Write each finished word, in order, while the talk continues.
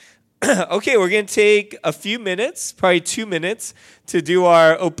Okay, we're going to take a few minutes, probably 2 minutes, to do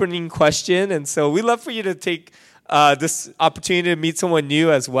our opening question. And so we'd love for you to take this opportunity to meet someone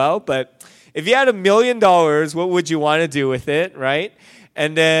new as well. But if you had $1 million, what would you want to do with it, right?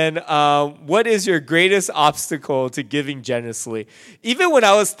 And then what is your greatest obstacle to giving generously? Even when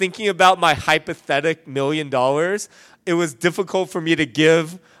I was thinking about my hypothetical $1 million, it was difficult for me to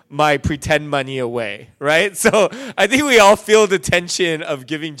give my pretend money away, right? So I think we all feel the tension of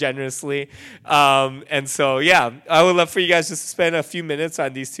giving generously. And so, yeah, I would love for you guys just to spend a few minutes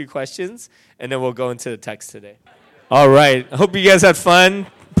on these two questions, and then we'll go into the text today. All right. I hope you guys had fun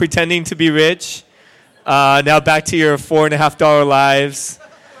pretending to be rich. Now back to your $4.50 lives.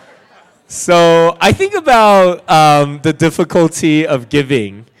 So I think about the difficulty of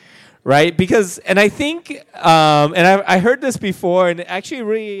giving, right? Because, and I think, I heard this before, and it actually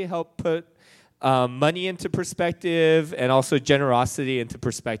really helped put money into perspective and also generosity into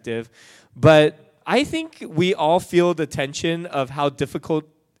perspective. But I think we all feel the tension of how difficult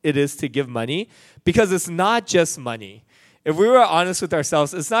it is to give money, because it's not just money. If we were honest with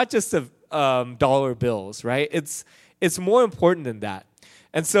ourselves, it's not just the dollar bills, right? It's more important than that.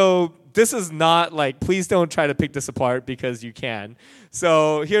 And so this is not like, please don't try to pick this apart because you can.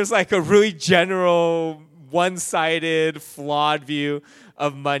 So here's like a really general, one-sided, flawed view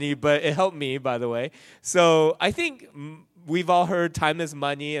of money, but it helped me, by the way. So I think we've all heard time is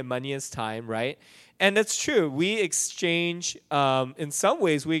money and money is time, right? And that's true. We exchange, in some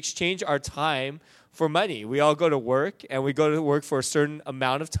ways, we exchange our time for money. We all go to work, and we go to work for a certain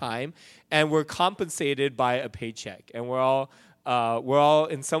amount of time, and we're compensated by a paycheck. And we're all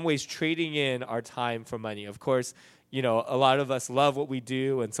in some ways trading in our time for money. Of course, you know, a lot of us love what we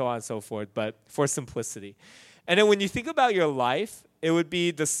do and so on and so forth, but for simplicity. And then when you think about your life, it would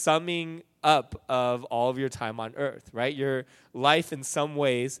be the summing up of all of your time on earth, right? Your life in some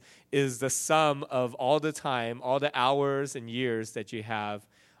ways is the sum of all the time, all the hours and years that you have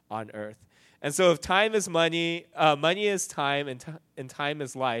on earth. And so if time is money, money is time, and time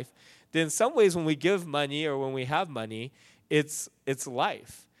is life, then in some ways when we give money or when we have money, it's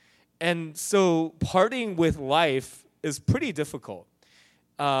life. And so parting with life is pretty difficult.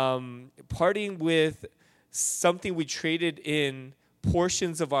 Parting with something we traded in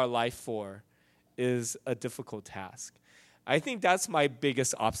portions of our life for is a difficult task. I think that's my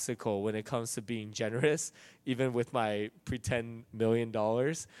biggest obstacle when it comes to being generous, even with my pretend $1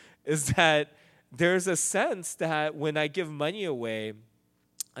 million, is that there's a sense that when I give money away,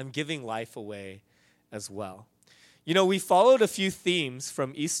 I'm giving life away as well. You know, we followed a few themes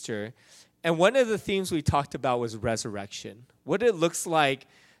from Easter, and one of the themes we talked about was resurrection, what it looks like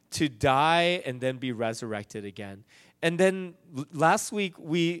to die and then be resurrected again. And then last week,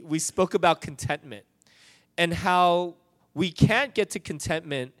 we spoke about contentment and how we can't get to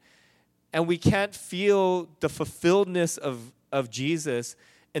contentment and we can't feel the fulfilledness of Jesus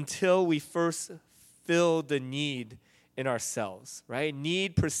until we first fill the need in ourselves, right?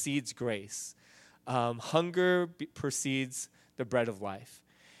 Need precedes grace. Hunger precedes the bread of life.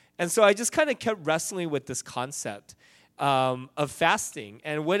 And so I just kind of kept wrestling with this concept of fasting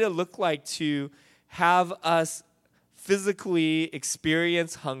and what it looked like to have us physically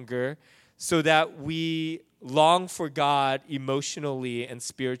experience hunger so that we long for God emotionally and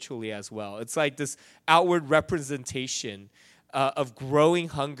spiritually as well. It's like this outward representation of growing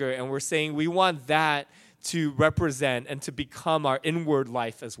hunger, and we're saying we want that to represent and to become our inward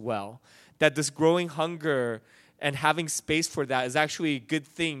life as well. That this growing hunger and having space for that is actually a good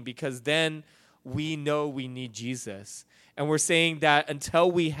thing, because then we know we need Jesus. And we're saying that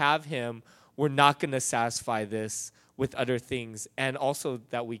until we have him, we're not going to satisfy this with other things, and also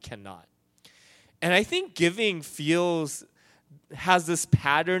that we cannot. And I think giving has this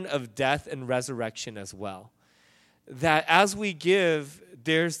pattern of death and resurrection as well. That as we give,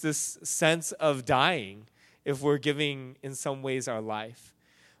 there's this sense of dying if we're giving in some ways our life.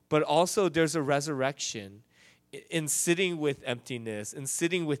 But also there's a resurrection in sitting with emptiness and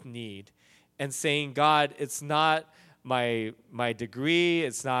sitting with need and saying, God, it's not my degree,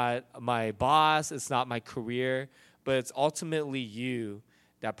 it's not my boss, it's not my career, but it's ultimately you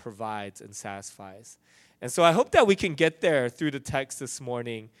that provides and satisfies. And so I hope that we can get there through the text this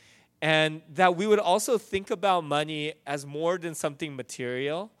morning, and that we would also think about money as more than something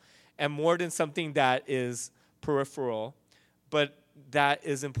material and more than something that is peripheral, but that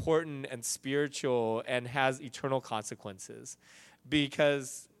is important and spiritual and has eternal consequences.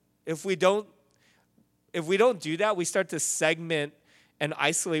 Because if we don't do that, we start to segment and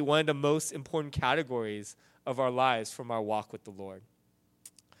isolate one of the most important categories of our lives from our walk with the Lord.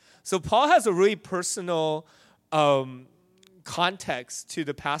 So Paul has a really personal context to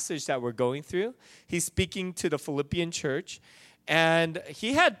the passage that we're going through. He's speaking to the Philippian church, and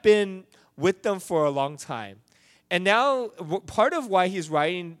he had been with them for a long time. And now part of why he's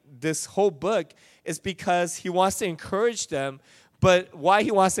writing this whole book is because he wants to encourage them. But why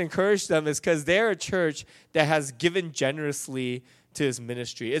he wants to encourage them is because they're a church that has given generously to his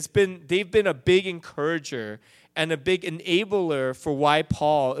ministry. They've been a big encourager and a big enabler for why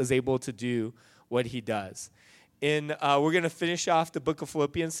Paul is able to do what he does. We're going to finish off the book of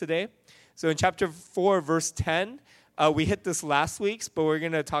Philippians today. So in chapter 4, verse 10, we hit this last week, but we're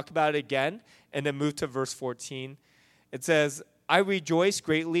going to talk about it again and then move to verse 14. It says, I rejoice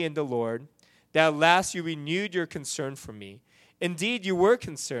greatly in the Lord that at last you renewed your concern for me. Indeed, you were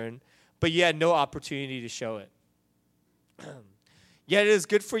concerned, but you had no opportunity to show it. Yet it is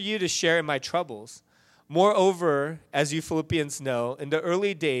good for you to share in my troubles. Moreover, as you Philippians know, in the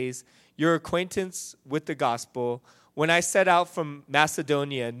early days, your acquaintance with the gospel, when I set out from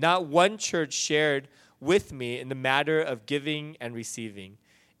Macedonia, not one church shared with me in the matter of giving and receiving,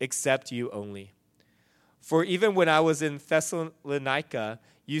 except you only. For even when I was in Thessalonica,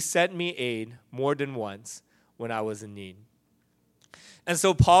 you sent me aid more than once when I was in need. And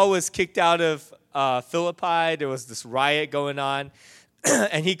so Paul was kicked out of Philippi. There was this riot going on.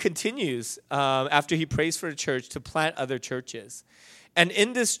 And he continues, after he prays for the church, to plant other churches. And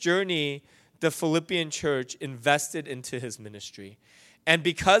in this journey, the Philippian church invested into his ministry. And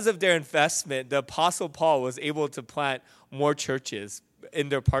because of their investment, the Apostle Paul was able to plant more churches in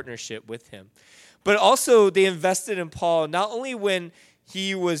their partnership with him. But also, they invested in Paul not only when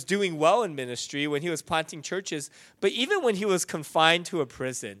he was doing well in ministry, when he was planting churches, but even when he was confined to a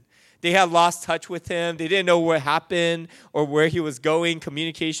prison. They had lost touch with him. They didn't know what happened or where he was going.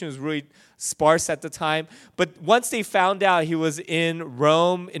 Communication was really sparse at the time. But once they found out he was in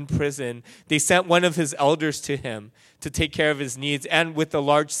Rome in prison, they sent one of his elders to him to take care of his needs and with a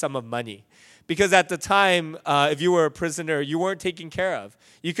large sum of money. Because at the time, if you were a prisoner, you weren't taken care of.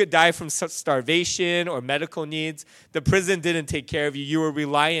 You could die from starvation or medical needs. The prison didn't take care of you. You were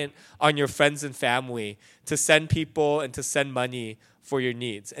reliant on your friends and family to send people and to send money for your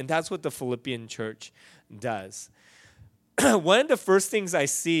needs. And that's what the Philippian church does. One of the first things I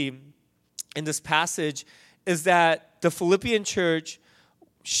see in this passage is that the Philippian church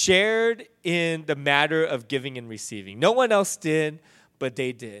shared in the matter of giving and receiving. No one else did, but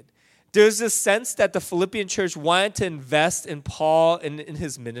they did. There's this sense that the Philippian church wanted to invest in Paul and in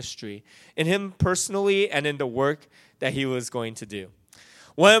his ministry, in him personally and in the work that he was going to do.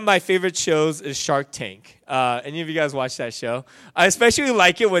 One of my favorite shows is Shark Tank. Any of you guys watch that show? I especially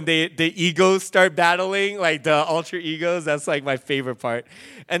like it when the egos start battling, like the alter egos. That's like my favorite part.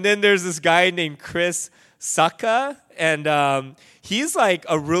 And then there's this guy named Chris Sacca, and he's like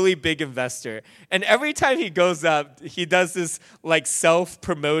a really big investor. And every time he goes up, he does this like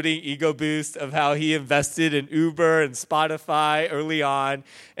self-promoting ego boost of how he invested in Uber and Spotify early on,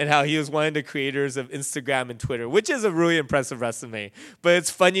 and how he was one of the creators of Instagram and Twitter, which is a really impressive resume. But it's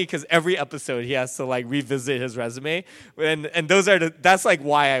funny because every episode he has to like revisit his resume, and that's like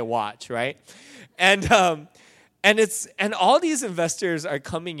why I watch, right? And all these investors are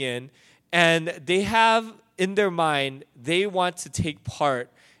coming in. And they have in their mind, they want to take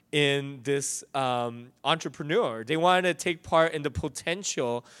part in this entrepreneur. They want to take part in the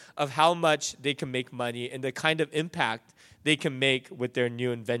potential of how much they can make money and the kind of impact they can make with their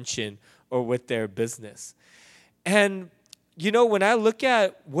new invention or with their business. And, you know, when I look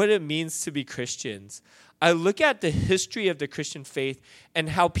at what it means to be Christians, I look at the history of the Christian faith and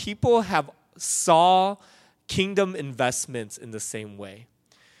how people have saw kingdom investments in the same way.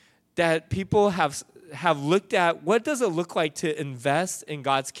 That people have looked at what does it look like to invest in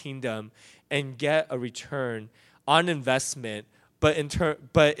God's kingdom and get a return on investment, but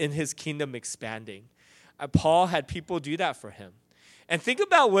in his kingdom expanding. Paul had people do that for him. And think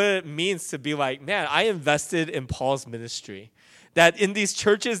about what it means to be like, man, I invested in Paul's ministry. That in these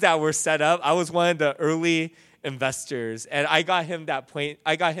churches that were set up, I was one of the early investors, and I got him that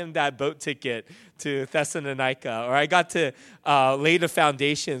boat ticket to Thessalonica, or I got to lay the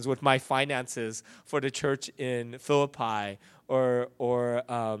foundations with my finances for the church in Philippi or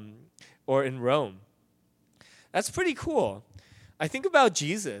in Rome. That's pretty cool. I think about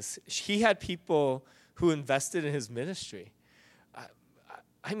Jesus. He had people who invested in his ministry.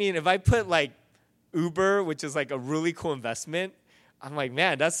 I mean, if I put like Uber, which is like a really cool investment, I'm like,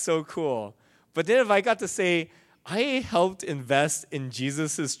 man, that's so cool. But then if I got to say, I helped invest in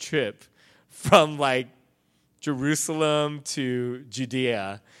Jesus' trip from like Jerusalem to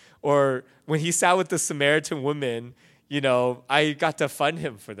Judea, or when he sat with the Samaritan woman, you know, I got to fund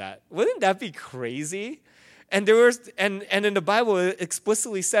him for that. Wouldn't that be crazy? And there was, and in the Bible, it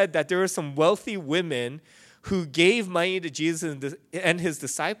explicitly said that there were some wealthy women who gave money to Jesus and his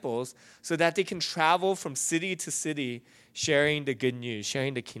disciples so that they can travel from city to city sharing the good news,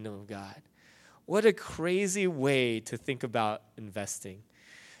 sharing the kingdom of God. What a crazy way to think about investing.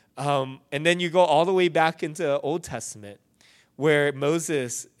 And then you go all the way back into the Old Testament, where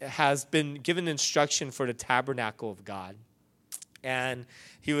Moses has been given instruction for the tabernacle of God. And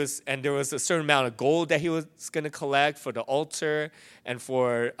there was a certain amount of gold that he was going to collect for the altar and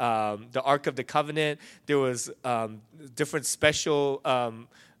for the Ark of the Covenant. There was different special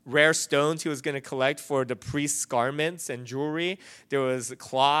rare stones he was going to collect for the priest's garments and jewelry. There was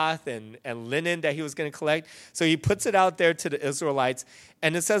cloth and linen that he was going to collect. So he puts it out there to the Israelites.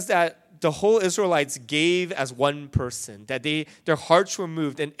 And it says that the whole Israelites gave as one person, that their hearts were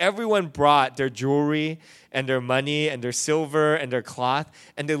moved, and everyone brought their jewelry and their money and their silver and their cloth,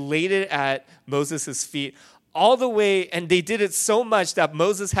 and they laid it at Moses' feet all the way, and they did it so much that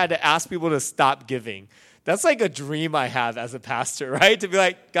Moses had to ask people to stop giving. That's like a dream I have as a pastor, right? To be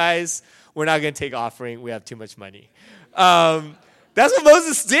like, guys, we're not going to take offering. We have too much money. That's what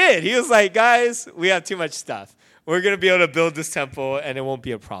Moses did. He was like, guys, we have too much stuff. We're going to be able to build this temple, and it won't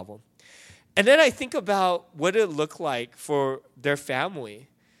be a problem. And then I think about what it looked like for their family,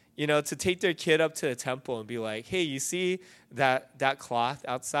 to take their kid up to the temple and be like, hey, you see that cloth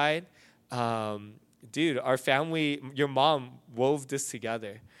outside? Dude, our family, your mom wove this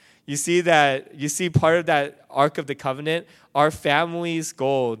together. You see part of that Ark of the Covenant? Our family's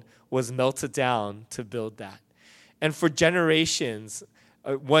gold was melted down to build that. And for generations,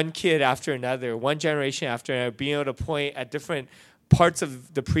 one kid after another, one generation after another, being able to point at different parts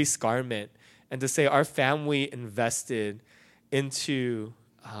of the priest's garment and to say our family invested into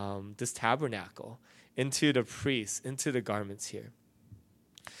this tabernacle, into the priests, into the garments here.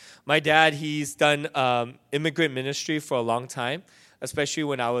 My dad, he's done immigrant ministry for a long time, especially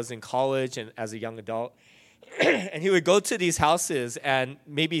when I was in college and as a young adult. And he would go to these houses, and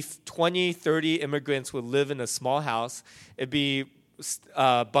maybe 20, 30 immigrants would live in a small house. It'd be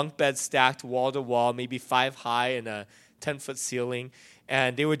bunk beds stacked wall to wall, maybe 5 high and a 10-foot ceiling.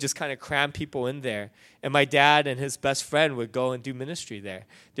 And they would just kind of cram people in there. And my dad and his best friend would go and do ministry there.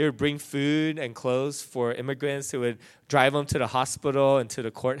 They would bring food and clothes for immigrants. They would drive them to the hospital and to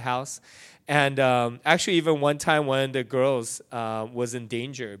the courthouse. And actually, even one time, one of the girls was in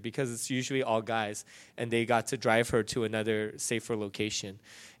danger because it's usually all guys. And they got to drive her to another safer location.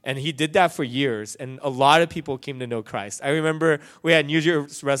 And he did that for years, and a lot of people came to know Christ. I remember we had New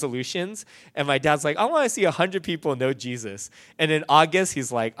Year's resolutions, and my dad's like, I want to see 100 people know Jesus. And in August,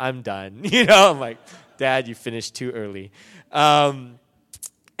 he's like, I'm done. I'm like, Dad, you finished too early. And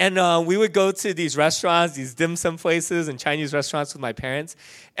we would go to these restaurants, these dim sum places and Chinese restaurants with my parents,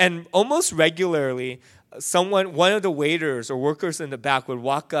 and almost regularly, one of the waiters or workers in the back would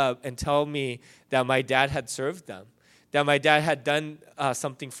walk up and tell me that my dad had served them, that my dad had done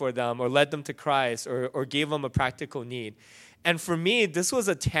something for them or led them to Christ or gave them a practical need. And for me, this was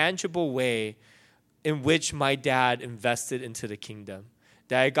a tangible way in which my dad invested into the kingdom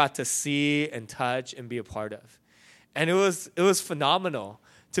that I got to see and touch and be a part of. And it was phenomenal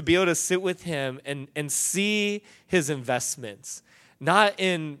to be able to sit with him and see his investments, not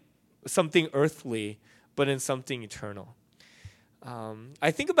in something earthly, but in something eternal.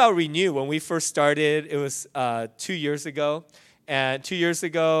 I think about Renew. When we first started, it was 2 years ago. And 2 years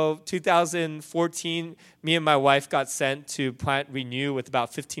ago, 2014, me and my wife got sent to plant Renew with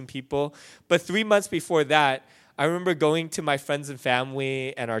about 15 people. But 3 months before that, I remember going to my friends and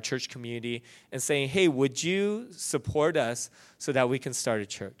family and our church community and saying, hey, would you support us so that we can start a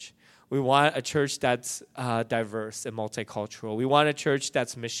church? We want a church that's diverse and multicultural. We want a church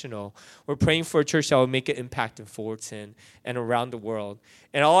that's missional. We're praying for a church that will make an impact in Fullerton and around the world.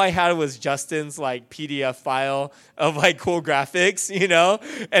 And all I had was Justin's PDF file of cool graphics,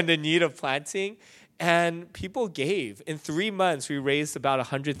 and the need of planting. And people gave. In 3 months, we raised about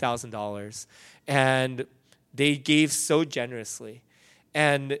 $100,000. And they gave so generously.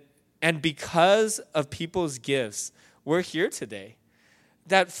 And because of people's gifts, we're here today.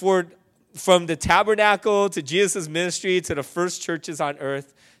 That from the tabernacle to Jesus' ministry to the first churches on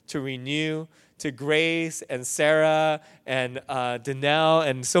earth to Renew to Grace and Sarah and Danelle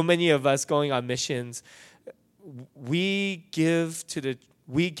and so many of us going on missions, we give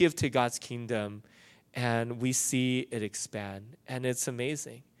to God's kingdom and we see it expand, and it's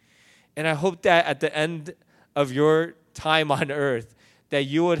amazing. And I hope that at the end of your time on earth that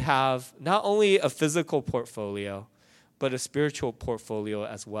you would have not only a physical portfolio but a spiritual portfolio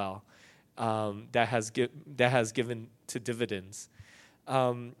as well. That has given to dividends.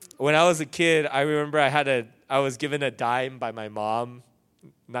 When I was a kid, I remember I I was given a dime by my mom.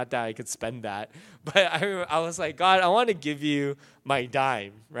 Not that I could spend that, but I was like, God, I want to give you my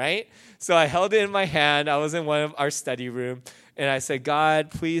dime, right? So I held it in my hand. I was in one of our study room, and I said, God,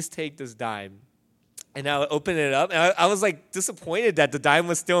 please take this dime. And I opened it up, and I was like disappointed that the dime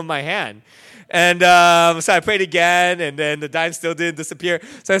was still in my hand. And so I prayed again, and then the dime still didn't disappear.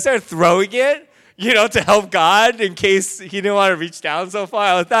 So I started throwing it, to help God in case he didn't want to reach down so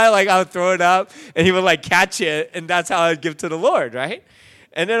far. I thought I would throw it up, and he would catch it, and that's how I'd give to the Lord, right?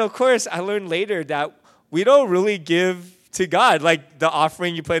 And then, of course, I learned later that we don't really give to God. Like the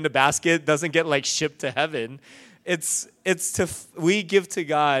offering you put in the basket doesn't get shipped to heaven. We give to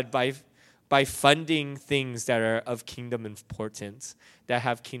God by funding things that are of kingdom importance, that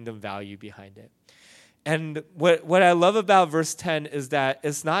have kingdom value behind it. And what I love about verse 10 is that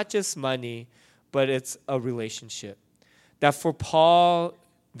it's not just money, but it's a relationship. That for Paul,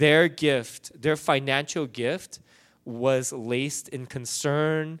 their gift, their financial gift, was laced in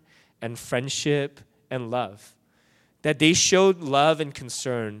concern and friendship and love. That they showed love and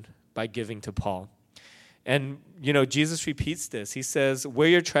concern by giving to Paul. And, Jesus repeats this. He says, where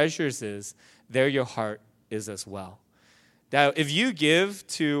your treasures is, there your heart is as well. That if you give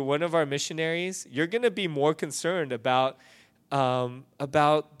to one of our missionaries, you're going to be more concerned about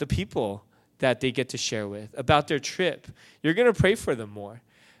the people that they get to share with, about their trip. You're going to pray for them more.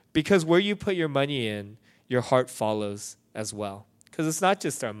 Because where you put your money in, your heart follows as well. Because it's not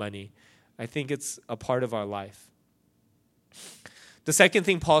just our money. I think it's a part of our life. The second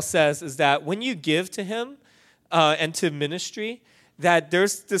thing Paul says is that when you give to him and to ministry, that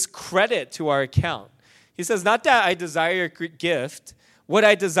there's this credit to our account. He says, not that I desire your gift. What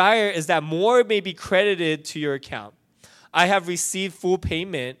I desire is that more may be credited to your account. I have received full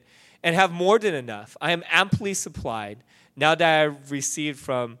payment and have more than enough. I am amply supplied now that I've received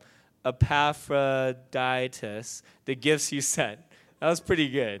from Epaphroditus the gifts you sent. That was pretty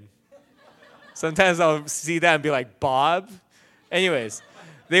good. Sometimes I'll see that and be like, Bob? Anyways,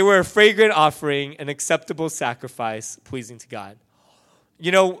 they were a fragrant offering, an acceptable sacrifice, pleasing to God.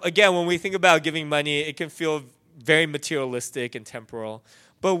 Again, when we think about giving money, it can feel very materialistic and temporal.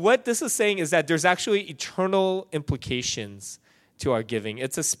 But what this is saying is that there's actually eternal implications to our giving.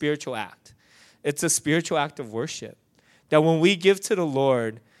 It's a spiritual act. It's a spiritual act of worship. That when we give to the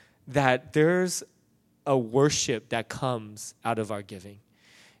Lord, that there's a worship that comes out of our giving.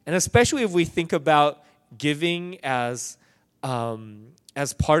 And especially if we think about giving as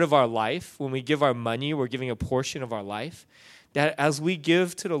part of our life, when we give our money, we're giving a portion of our life, that as we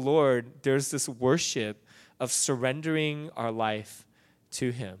give to the Lord, there's this worship of surrendering our life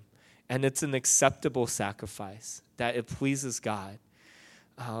to him. And it's an acceptable sacrifice, that it pleases God.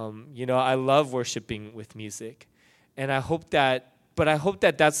 I love worshiping with music. And I hope that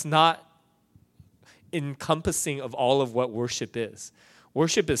that's not encompassing of all of what worship is.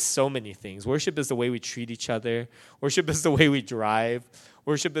 Worship is so many things. Worship is the way we treat each other. Worship is the way we drive.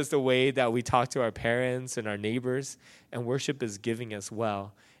 Worship is the way that we talk to our parents and our neighbors. And worship is giving as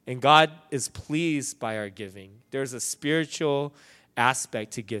well. And God is pleased by our giving. There's a spiritual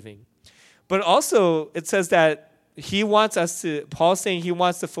aspect to giving. But also, it says that Paul's saying he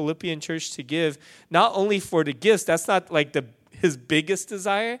wants the Philippian church to give, not only for the gifts, that's not his biggest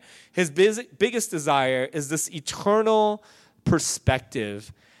desire. His biggest desire is this eternal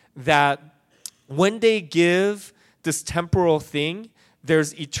perspective that when they give this temporal thing,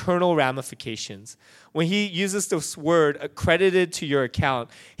 there's eternal ramifications. When he uses this word, accredited to your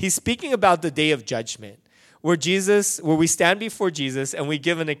account, he's speaking about the day of judgment, where we stand before Jesus and we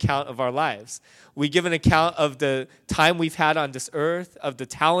give an account of our lives. We give an account of the time we've had on this earth, of the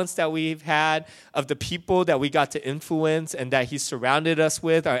talents that we've had, of the people that we got to influence and that he surrounded us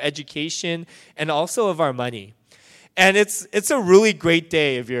with, our education, and also of our money. And it's a really great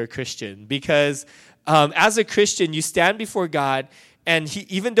day if you're a Christian, because as a Christian, you stand before God, and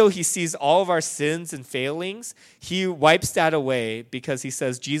even though he sees all of our sins and failings, he wipes that away because he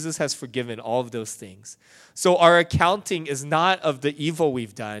says Jesus has forgiven all of those things. So our accounting is not of the evil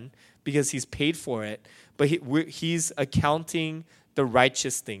we've done because he's paid for it, but he's accounting the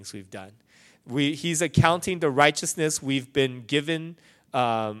righteous things we've done. He's accounting the righteousness we've been given,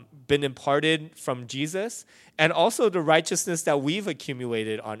 been imparted from Jesus, and also the righteousness that we've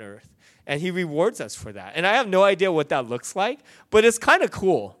accumulated on earth. And he rewards us for that. And I have no idea what that looks like, but it's kind of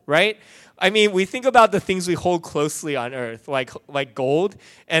cool, right? I mean, we think about the things we hold closely on earth, like gold,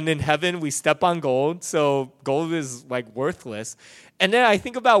 and in heaven we step on gold, so gold is worthless. And then I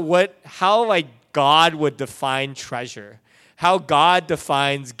think about how God would define treasure, how God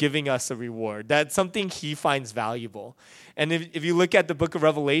defines giving us a reward. That's something he finds valuable. And if you look at the book of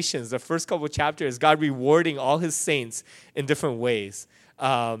Revelations, the first couple of chapters, God rewarding all his saints in different ways.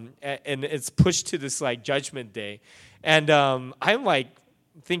 And it's pushed to this like judgment day. And I'm like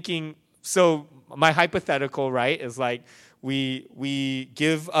thinking, so my hypothetical, right, is like we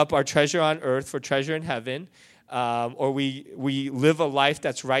give up our treasure on earth for treasure in heaven. Or we live a life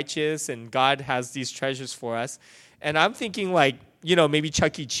that's righteous and God has these treasures for us. And I'm thinking like, maybe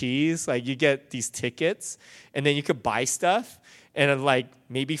Chuck E. Cheese, like you get these tickets and then you could buy stuff and like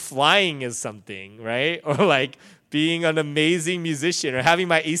maybe flying is something, right? Or like being an amazing musician or having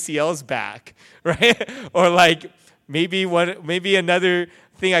my ACLs back, right? Or like maybe another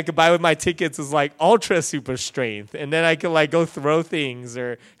thing I could buy with my tickets is like ultra super strength. And then I could like go throw things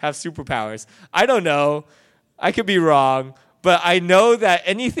or have superpowers. I don't know. I could be wrong, but I know that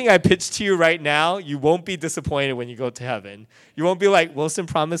anything I pitch to you right now, you won't be disappointed when you go to heaven. You won't be like, Wilson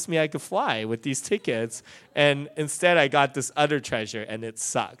promised me I could fly with these tickets, and instead I got this other treasure, and it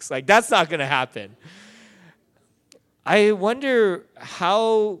sucks. Like, that's not going to happen. I wonder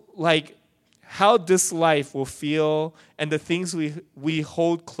how this life will feel, and the things we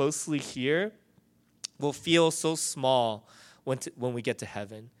hold closely here will feel so small when we get to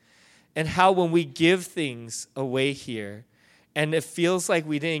heaven. And how when we give things away here, and it feels like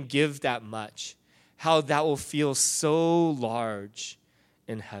we didn't give that much, how that will feel so large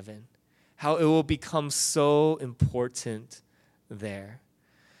in heaven. How it will become so important there.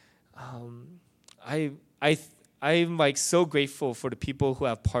 I'm like so grateful for the people who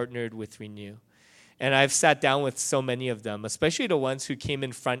have partnered with Renew. And I've sat down with so many of them, especially the ones who came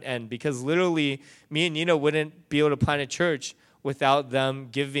in front end, because literally me and Nina wouldn't be able to plant a church without them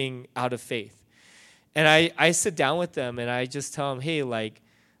giving out of faith. And I sit down with them and I just tell them, hey, like,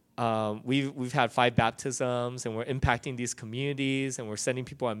 we've had 5 baptisms and we're impacting these communities and we're sending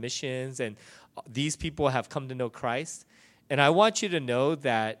people on missions and these people have come to know Christ. And I want you to know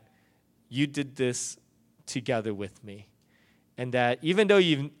that you did this together with me. And that even though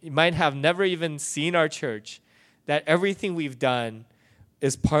you might have never even seen our church, that everything we've done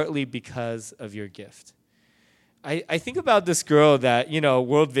is partly because of your gift. I think about this girl that,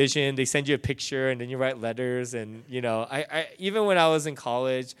 World Vision, they send you a picture and then you write letters. And, I even when I was in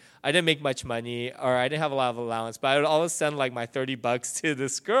college, I didn't make much money or I didn't have a lot of allowance, but I would always send like my $30 to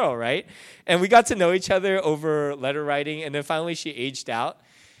this girl, right? And we got to know each other over letter writing. And then finally she aged out.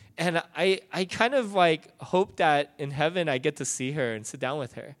 And I kind of like hope that in heaven I get to see her and sit down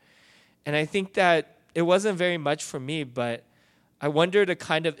with her. And I think that it wasn't very much for me, but I wonder the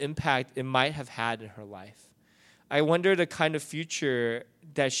kind of impact it might have had in her life. I wonder the kind of future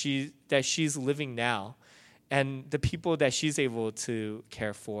that she's living now and the people that she's able to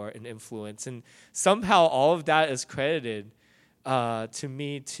care for and influence. And somehow all of that is credited to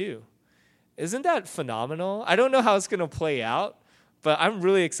me too. Isn't that phenomenal? I don't know how it's going to play out, but I'm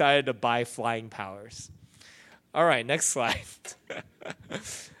really excited to buy flying powers. All right, next slide.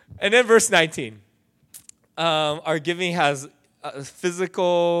 And then verse 19. Our giving has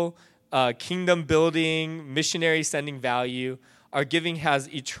physical kingdom building, missionary sending value. Our giving has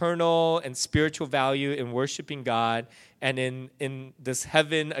eternal and spiritual value in worshiping God and in this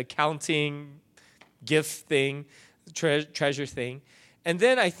heaven accounting gift thing, treasure thing. And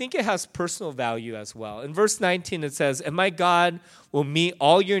then I think it has personal value as well. In verse 19 it says, "And my God will meet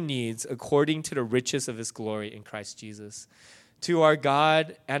all your needs according to the riches of his glory in Christ Jesus. To our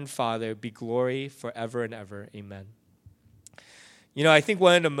God and Father be glory forever and ever. Amen." I think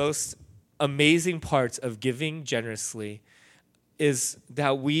one of the most amazing parts of giving generously is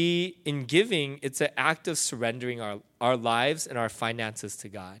that in giving, it's an act of surrendering our lives and our finances to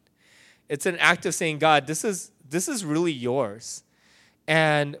God. It's an act of saying, God, this is really yours.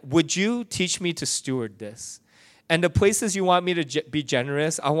 And would you teach me to steward this? And the places you want me to be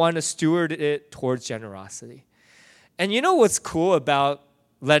generous, I want to steward it towards generosity. And you know what's cool about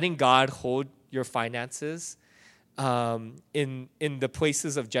letting God hold your finances in the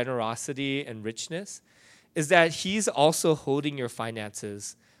places of generosity and richness is that he's also holding your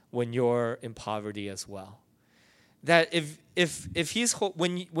finances when you're in poverty as well. That if he's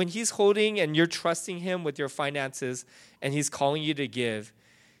when he's holding and you're trusting him with your finances and he's calling you to give,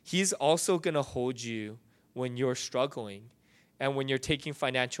 he's also going to hold you when you're struggling and when you're taking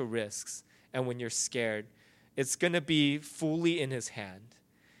financial risks and when you're scared. It's going to be fully in his hand.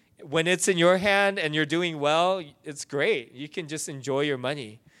 When it's in your hand and you're doing well, it's great. You can just enjoy your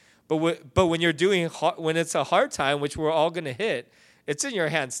money. But when when it's a hard time, which we're all going to hit, it's in your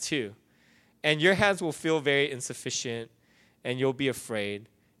hands too. And your hands will feel very insufficient, and you'll be afraid,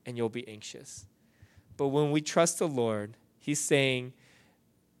 and you'll be anxious. But when we trust the Lord, he's saying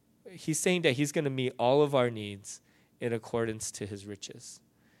that he's going to meet all of our needs in accordance to his riches.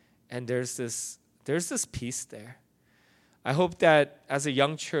 And there's this peace there. I hope that as a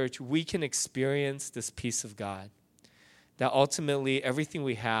young church, we can experience this peace of God, that ultimately everything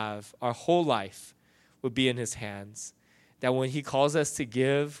we have, our whole life, would be in his hands, that when he calls us to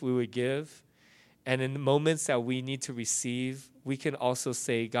give, we would give, and in the moments that we need to receive, we can also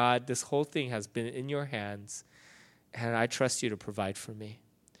say, God, this whole thing has been in your hands, and I trust you to provide for me.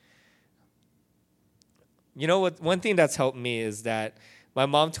 You know what? One thing that's helped me is that my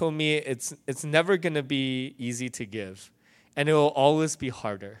mom told me it's never going to be easy to give, and it will always be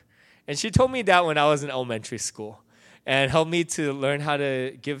harder. And she told me that when I was in elementary school, and helped me to learn how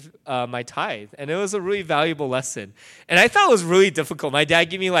to give my tithe. And it was a really valuable lesson. And I thought it was really difficult. My dad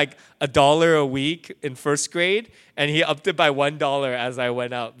gave me like $1 a week in first grade, and he upped it by $1 as I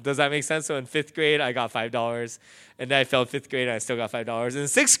went up. Does that make sense? So in fifth grade, I got $5. And then I failed fifth grade, and I still got $5. In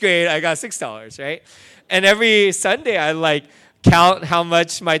sixth grade, I got $6, right? And every Sunday, I like count how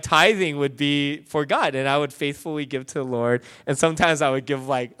much my tithing would be for God, and I would faithfully give to the Lord. And sometimes I would give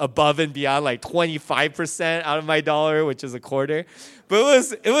like above and beyond, like 25% out of my dollar, which is a quarter.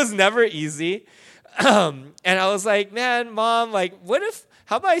 But it was never easy. And I was like, man, Mom, like,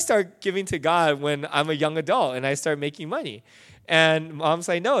 how about I start giving to God when I'm a young adult and I start making money? And Mom's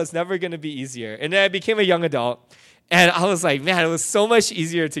like, no, it's never going to be easier. And then I became a young adult, and I was like, man, it was so much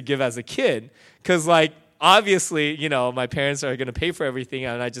easier to give as a kid, because like, obviously, you know, my parents are going to pay for everything,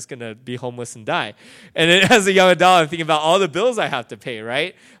 and I'm not just going to be homeless and die. And then as a young adult, I'm thinking about all the bills I have to pay,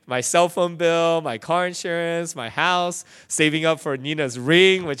 right? My cell phone bill, my car insurance, my house, saving up for Nina's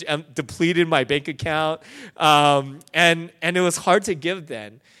ring, which depleted my bank account. And it was hard to give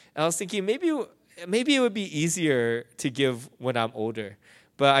then. And I was thinking maybe it would be easier to give when I'm older.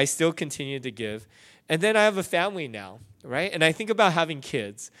 But I still continue to give. And then I have a family now, right? And I think about having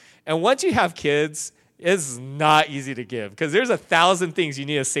kids. And once you have kids, it's not easy to give, because there's 1,000 things you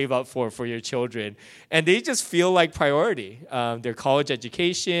need to save up for your children. And they just feel like priority. Their college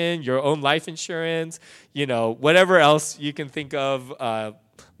education, your own life insurance, you know, whatever else you can think of,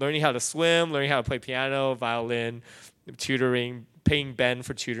 learning how to swim, learning how to play piano, violin, tutoring, paying Ben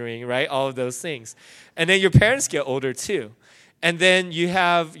for tutoring, right? All of those things. And then your parents get older too. And then you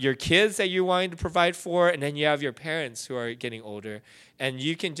have your kids that you're wanting to provide for, and then you have your parents who are getting older. And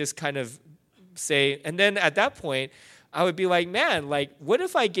you can just kind of say, and then at that point, I would be like, man, like, what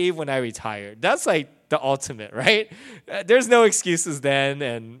if I gave when I retired? That's like the ultimate, right? There's no excuses then,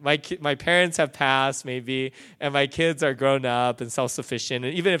 and my parents have passed maybe, and my kids are grown up and self-sufficient,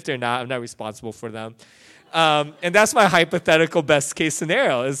 and even if they're not, I'm not responsible for them. And that's my hypothetical best case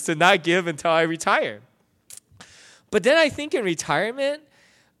scenario, is to not give until I retire. But then I think in retirement,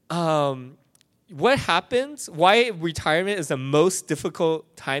 what happens, why retirement is the most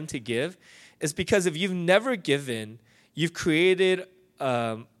difficult time to give, is because if you've never given, you've created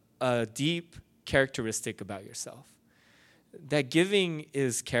a deep characteristic about yourself. That giving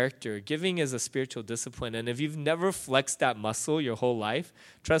is character. Giving is a spiritual discipline. And if you've never flexed that muscle your whole life,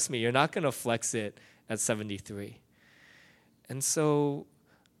 trust me, you're not going to flex it at 73. And so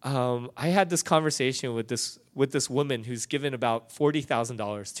I had this conversation with this woman who's given about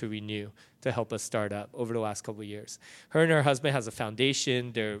 $40,000 to Renew to help us start up over the last couple of years. Her and her husband has a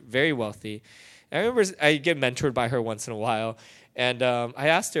foundation. They're very wealthy. And I remember I get mentored by her once in a while. And I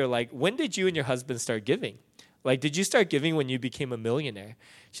asked her, like, when did you and your husband start giving? Like, did you start giving when you became a millionaire?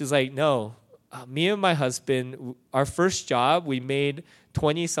 She's like, no. Me and my husband, our first job, we made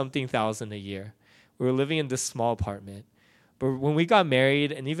 20-something thousand a year. We were living in this small apartment. But when we got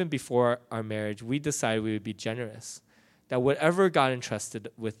married, and even before our marriage, we decided we would be generous. That whatever God entrusted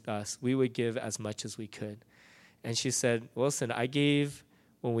with us, we would give as much as we could. And she said, Wilson, I gave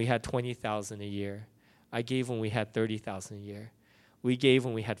when we had $20,000 a year. I gave when we had $30,000 a year. We gave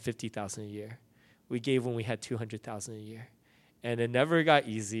when we had $50,000 a year. We gave when we had $200,000 a year. And it never got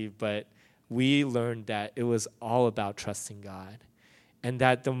easy, but we learned that it was all about trusting God. And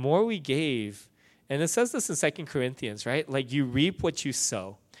that the more we gave, and it says this in 2 Corinthians, right? Like, you reap what you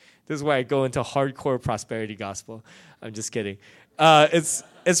sow. This is where I go into hardcore prosperity gospel. I'm just kidding.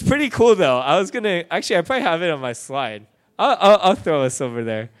 It's pretty cool, though. I probably have it on my slide. I'll throw us over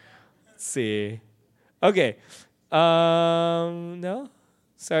there. Let's see. Okay. No?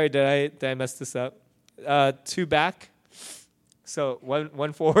 Sorry, did I mess this up? 2 back. So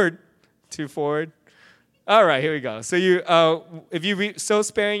one forward, 2 forward. All right, here we go. So if you sow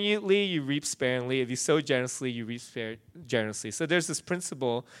sparingly, you reap sparingly. If you sow generously, you reap generously. So there's this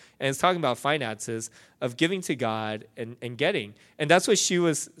principle, and it's talking about finances, of giving to God and getting. And that's what she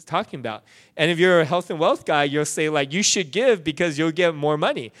was talking about. And if you're a health and wealth guy, you'll say, like, you should give because you'll get more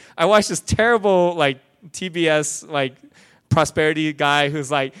money. I watched this terrible, like, TBS like prosperity guy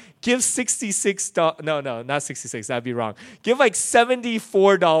who's like, give $66. No, not 66. That'd be wrong. Give like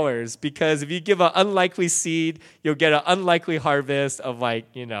 $74 because if you give an unlikely seed, you'll get an unlikely harvest of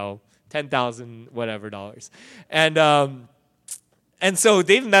like 10,000 whatever dollars, and so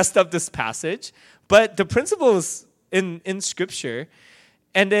they've messed up this passage. But the principle is in Scripture,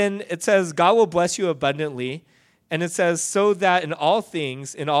 and then it says God will bless you abundantly, and it says so that in all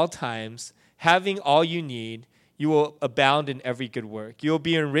things, in all times, having all you need, you will abound in every good work. You will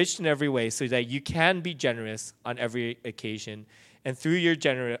be enriched in every way so that you can be generous on every occasion. And through your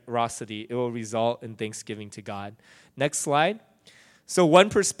generosity, it will result in thanksgiving to God. Next slide. So one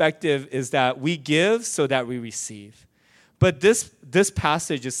perspective is that we give so that we receive. But this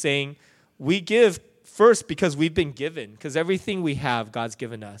passage is saying we give first because we've been given, because everything we have, God's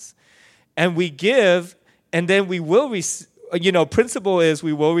given us. And we give, and then we will receive. Principle is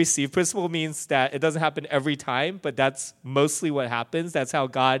we will receive. Principle means that it doesn't happen every time, but that's mostly what happens. That's how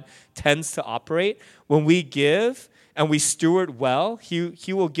God tends to operate. When we give and we steward well,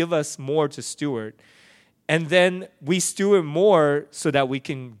 He will give us more to steward. And then we steward more so that we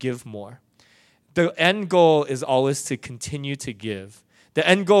can give more. The end goal is always to continue to give. The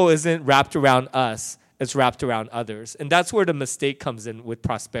end goal isn't wrapped around us. It's wrapped around others. And that's where the mistake comes in with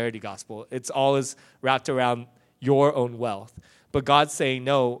prosperity gospel. It's always wrapped around your own wealth. But God's saying,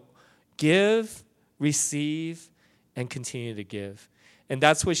 no, give, receive, and continue to give. And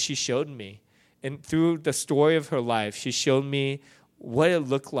that's what she showed me. And through the story of her life, she showed me what it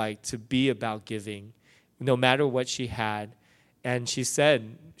looked like to be about giving, no matter what she had. And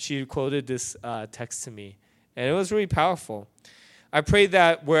she quoted this text to me. And it was really powerful. I pray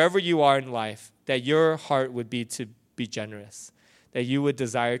that wherever you are in life, that your heart would be to be generous, that you would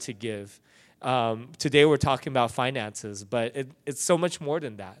desire to give. Today we're talking about finances, but it's so much more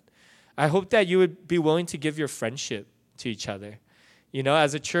than that. I hope that you would be willing to give your friendship to each other.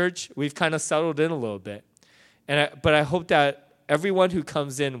 As a church, we've kind of settled in a little bit. But I hope that everyone who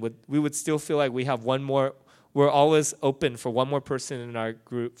comes in, we would still feel like we have one more. We're always open for one more person in our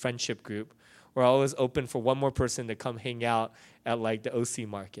friendship group. We're always open for one more person to come hang out at like the OC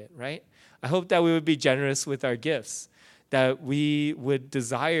market, right? I hope that we would be generous with our gifts, that we would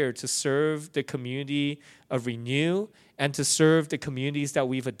desire to serve the community of Renew and to serve the communities that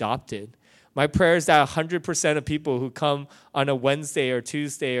we've adopted. My prayer is that 100% of people who come on a Wednesday or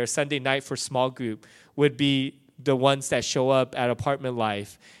Tuesday or Sunday night for small group would be the ones that show up at Apartment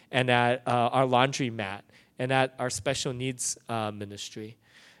Life and at our laundromat and at our special needs ministry.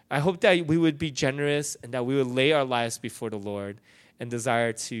 I hope that we would be generous and that we would lay our lives before the Lord and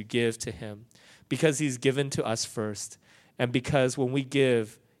desire to give to Him because He's given to us first. And because when we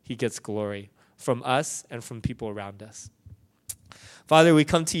give, He gets glory from us and from people around us. Father, we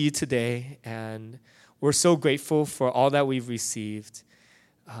come to You today, and we're so grateful for all that we've received.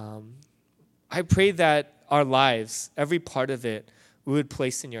 I pray that our lives, every part of it, we would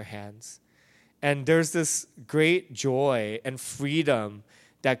place in Your hands. And there's this great joy and freedom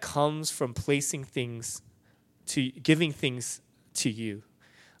that comes from placing things giving things to You,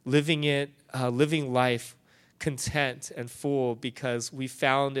 living life content and full because we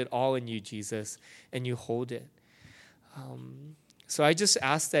found it all in You, Jesus, and You hold it. So I just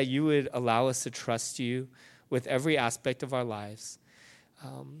ask that You would allow us to trust You with every aspect of our lives.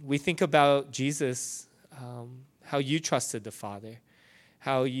 We think about Jesus, how You trusted the Father,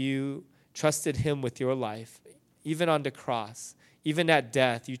 how You trusted Him with Your life, even on the cross, even at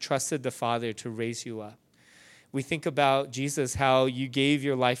death, You trusted the Father to raise You up. We think about Jesus, how You gave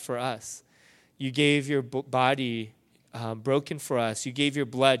Your life for us. You gave Your body broken for us. You gave Your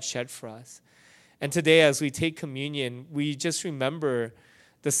blood shed for us. And today, as we take communion, we just remember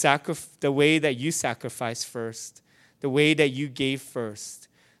the way that You sacrificed first, the way that You gave first,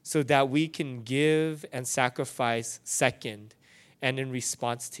 so that we can give and sacrifice second and in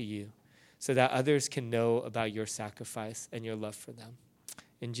response to You, so that others can know about Your sacrifice and Your love for them.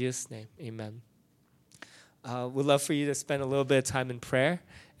 In Jesus' name, amen. We'd love for you to spend a little bit of time in prayer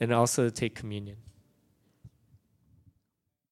and also to take communion.